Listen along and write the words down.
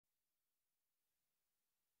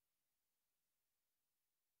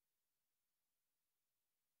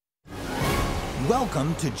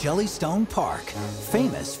Welcome to Jellystone Park,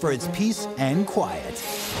 famous for its peace and quiet.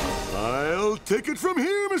 I'll take it from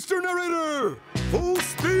here, Mr. Narrator! Full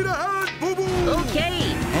speed ahead, boo-boo!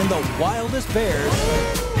 Okay! And the wildest bears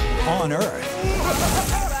on Earth.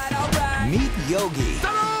 Meet Yogi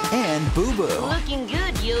and Boo Boo. Looking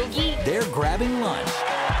good, Yogi. They're grabbing lunch.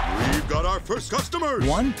 We've got our first customers!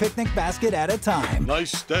 One picnic basket at a time.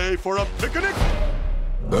 Nice day for a picnic!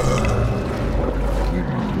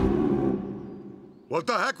 What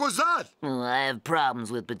the heck was that? Oh, I have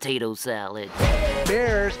problems with potato salad.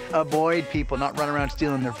 Bears avoid people, not run around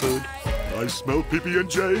stealing their food. I smell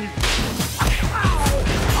PB&J.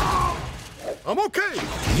 I'm okay!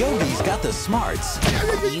 Yogi's got the smarts.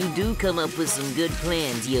 You do come up with some good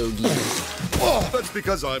plans, Yogi. Oh, that's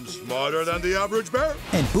because I'm smarter than the average bear.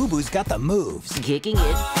 And Boo Boo's got the moves. Kicking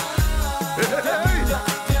it. Hey!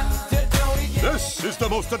 This is the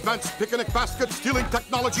most advanced picnic basket stealing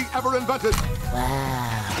technology ever invented.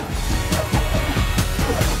 Wow.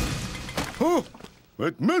 Oh,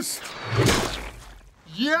 it missed.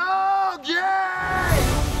 Yogi!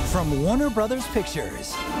 From Warner Brothers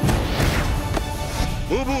Pictures.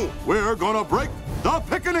 Boo-boo, we're gonna break the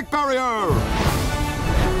picnic barrier.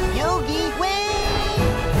 Yogi, wait!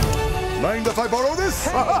 Mind if I borrow this?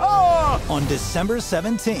 On December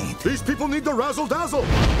 17th. These people need the razzle-dazzle.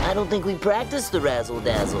 I don't think we practiced the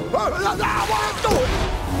razzle-dazzle. Too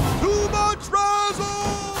much razzle!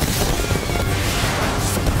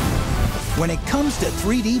 When it comes to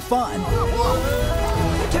 3D fun,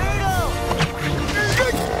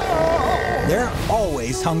 they're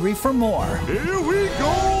always hungry for more. Here we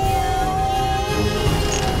go!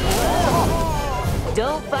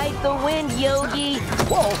 Don't fight the wind, Yogi.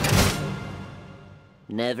 Whoa!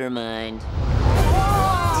 Never mind.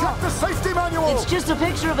 Check the safety manual! It's just a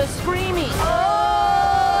picture of us screaming.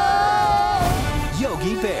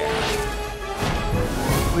 Yogi Bear.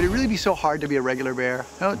 Would it really be so hard to be a regular bear?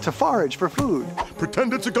 No, to forage for food.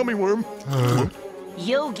 Pretend it's a gummy worm.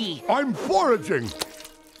 Yogi. I'm foraging.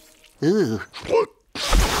 Ooh. What?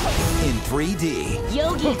 In 3D.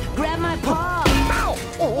 Yogi, grab my paw. Ow!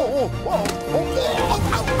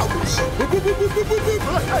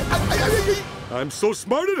 I'm so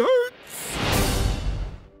smart it hurts!